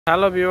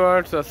Hello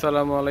viewers,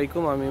 আসসালামু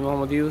আলাইকুম। আমি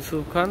মোহাম্মদ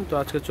ইউসুফ খান। তো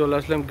আজকে চলে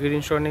আসলাম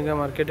গ্রিন স্বর্ণিকা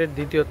মার্কেটের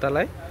দ্বিতীয়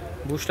তলায়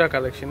বুস্টার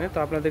কালেকশনে। তো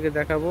আপনাদেরকে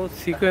দেখাবো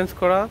সিকোয়েন্স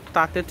করা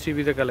তাঁতের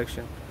থ্রি-পিসের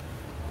কালেকশন।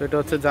 তো এটা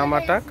হচ্ছে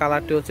জামাটা,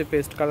 কালারটি হচ্ছে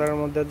পেস্ট কালারের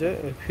মধ্যে, যে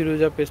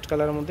ফিরোজা পেস্ট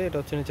কালারের মধ্যে। এটা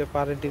হচ্ছে নিচে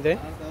পাড়ের ডিজাইন।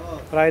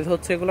 প্রাইস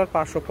হচ্ছে এগুলোর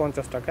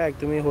 550 টাকা,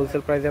 একদমই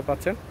হোলসেল প্রাইসে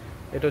পাচ্ছেন।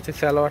 এটা হচ্ছে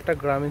সালোয়ারটা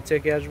গ্রামীণ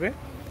চেকে আসবে,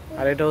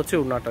 আর এটা হচ্ছে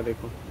উনাটা।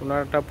 দেখুন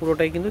উনাটা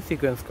পুরোটাই কিন্তু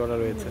সিকোয়েন্স করা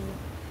রয়েছে।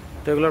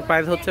 তো এগুলোর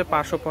প্রাইস হচ্ছে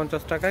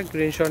 550 টাকা।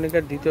 গ্রিন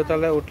স্বর্ণিকার দ্বিতীয়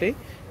তলায় উঠলেই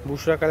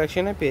বুশরা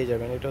কালেকশনে পেয়ে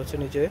যাবেন। এটা হচ্ছে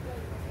নিচে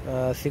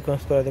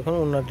সিকোয়েন্স করা, দেখুন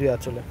ওনার দুই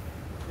আঁচলে।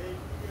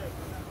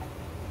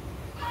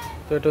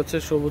 তো এটা হচ্ছে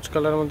সবুজ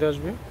কালার মধ্যে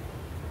আসবে,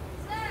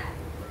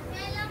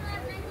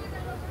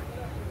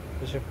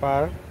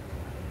 পার,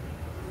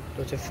 এটা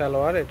হচ্ছে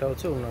সালোয়ার, এটা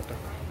হচ্ছে ওনাটা।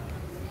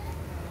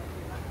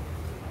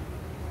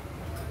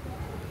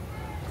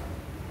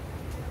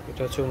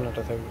 এটা হচ্ছে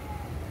ওনাটা থাকবে।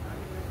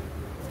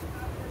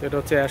 এটা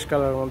হচ্ছে অ্যাশ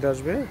কালার মধ্যে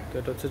আসবে। তো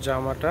এটা হচ্ছে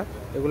জামাটা।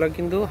 এগুলা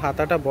কিন্তু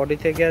হাতাটা বডি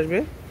থেকে আসবে,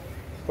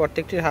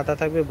 প্রত্যেকটির হাতা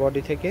থাকবে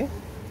বডি থেকে।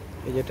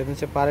 এই যেটা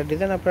নিচে পাড়ের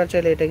ডিজাইন, আপনারা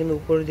চাইলে এটা কিন্তু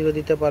উপরের দিকে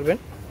দিতে পারবেন।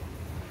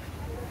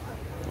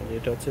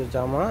 এটা হচ্ছে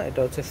জামা, এটা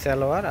হচ্ছে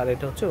সালোয়ার, আর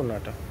এটা হচ্ছে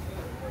ওনাটা।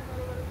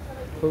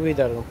 খুবই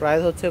দারুণ।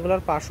 প্রাইস হচ্ছে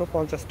এগুলোর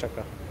 550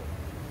 টাকা।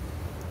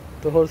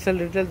 তো হোলসেল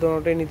রিটেল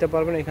দোনোটাই নিতে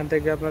পারবেন এখান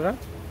থেকে আপনারা।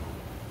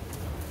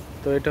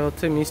 তো এটা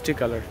হচ্ছে মিষ্টি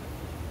কালার,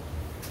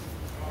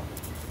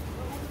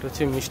 এটা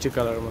হচ্ছে মিষ্টি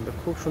কালারের মধ্যে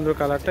খুব সুন্দর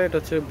কালারটা। এটা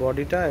হচ্ছে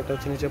বডিটা, এটা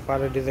হচ্ছে নিচে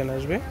পাড়ের ডিজাইন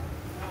আসবে।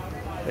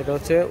 এটা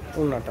হচ্ছে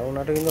ওনাটা।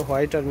 ওনাটা কিন্তু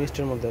হোয়াইট আর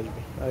মিষ্টির মধ্যে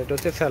আসবে, আর এটা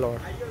হচ্ছে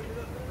সালোয়ার।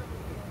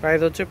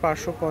 প্রাইস হচ্ছে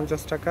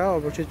 550 টাকা।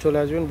 অবশ্যই চলে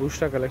আসবেন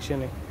বুশরা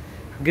কালেকশনে,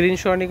 গ্রিন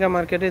স্বর্ণিকা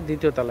মার্কেটের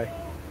দ্বিতীয় তলায়।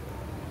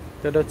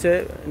 এটা হচ্ছে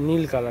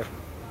নীল কালার,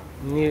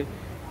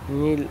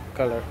 নীল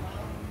কালার।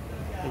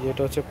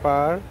 এটা হচ্ছে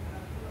পাড়,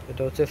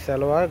 এটা হচ্ছে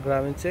সালোয়ার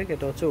গ্রামীণ চেক,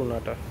 এটা হচ্ছে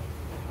ওনাটা।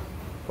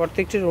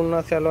 প্রত্যেকটির ওনা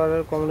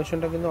সালোয়ারের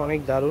কম্বিনেশনটা কিন্তু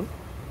অনেক দারুণ,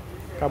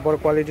 কাপড়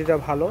কোয়ালিটিটা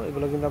ভালো।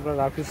 এগুলো কিন্তু আপনারা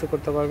রাফ ইউজও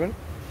করতে পারবেন।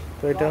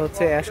 তো এটা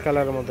হচ্ছে অ্যাশ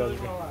কালারের মধ্যে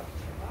আসবে।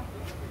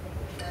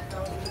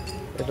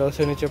 এটা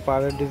হচ্ছে নিচে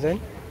পাড়ের ডিজাইন,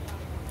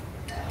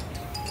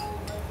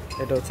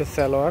 এটা হচ্ছে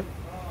সালোয়ার।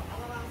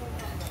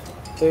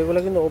 তো এগুলো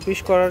কিন্তু অফিস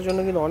করার জন্য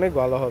কিন্তু অনেক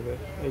ভালো হবে।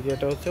 এই যে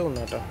এটা হচ্ছে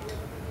ওনাটা,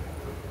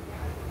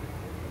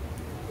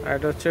 আর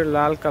এটা হচ্ছে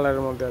লাল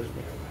কালারের মধ্যে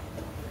আসবে।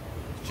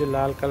 যে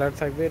লাল কালার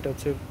থাকবে, এটা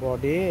হচ্ছে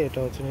বডি, এটা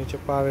হচ্ছে নিচে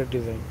পাড়ের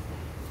ডিজাইন,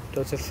 এটা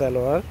হচ্ছে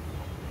সালোয়ার,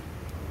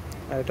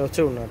 আর এটা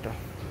হচ্ছে ওনাটা।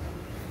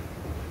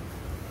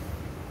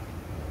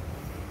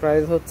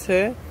 প্রাইস হচ্ছে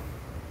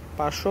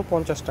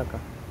 550 টাকা।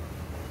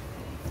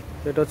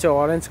 এটা হচ্ছে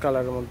অরেঞ্জ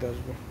কালারের মধ্যে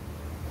আসবে।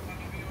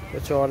 এটা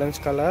হচ্ছে অরেঞ্জ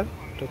কালার,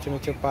 এটা হচ্ছে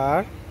নিচে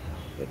পাড়,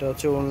 এটা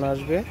হচ্ছে ওড়না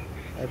আসবে,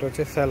 এটা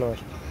হচ্ছে সালোয়ার,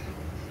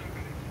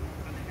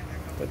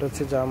 এটা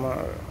হচ্ছে জামা।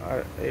 আর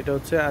এটা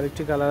হচ্ছে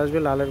আরেকটি কালার আসবে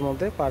লালের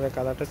মধ্যে, পাড়ের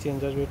কালারটা চেঞ্জ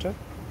আসবে। এটা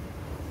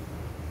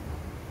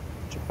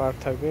পাড়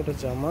থাকবে, এটা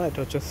জামা, এটা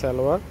হচ্ছে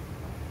সালোয়ার,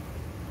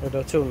 এটা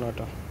হচ্ছে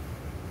ওড়নাটা।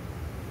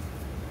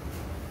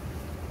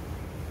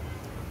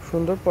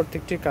 সুন্দর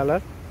প্রত্যেকটি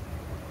কালার।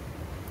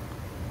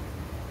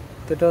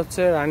 এটা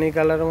হচ্ছে রানী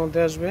কালারের মধ্যে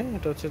আসবে।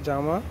 এটা হচ্ছে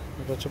জামা,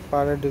 এটা হচ্ছে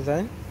পাড়ের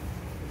ডিজাইন,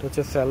 এটা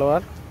হচ্ছে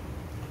সালোয়ার,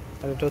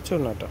 আর এটা হচ্ছে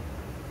ওড়নাটা।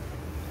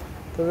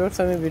 তো ভিউয়ার্স,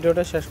 আমি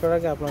ভিডিওটা শেষ করার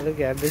আগে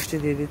আপনাদেরকে অ্যাড্রেসটি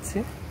দিয়ে দিচ্ছি।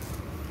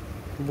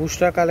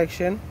 বুশরা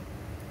কালেকশন,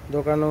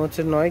 দোকান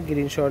হচ্ছে 9,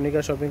 গ্রিন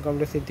স্বর্ণিকা শপিং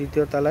কমপ্লেক্সের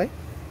দ্বিতীয় তলায়,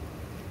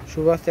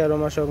 সুভাষ 13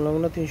 মাস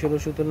সংলগ্ন,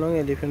 369 নং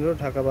এলিফেন্ট রোড,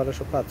 ঢাকা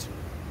 1205।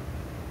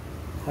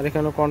 আর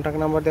এখানে কন্ট্যাক্ট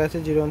নাম্বার দেওয়া আছে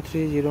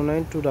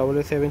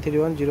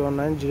 01309288731,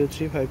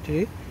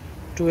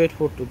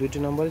 01903532842। দুইটি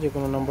নাম্বারে যে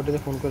কোনো নাম্বারটিতে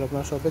ফোন করে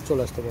আপনার শপে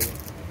চলে আসতে পারবেন।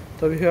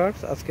 তো ভিউয়ার্স,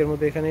 আজকের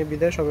মতো এখানেই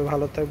বিদায়। সবাই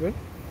ভালো থাকবেন।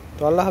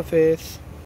 তো আল্লাহ হাফেজ।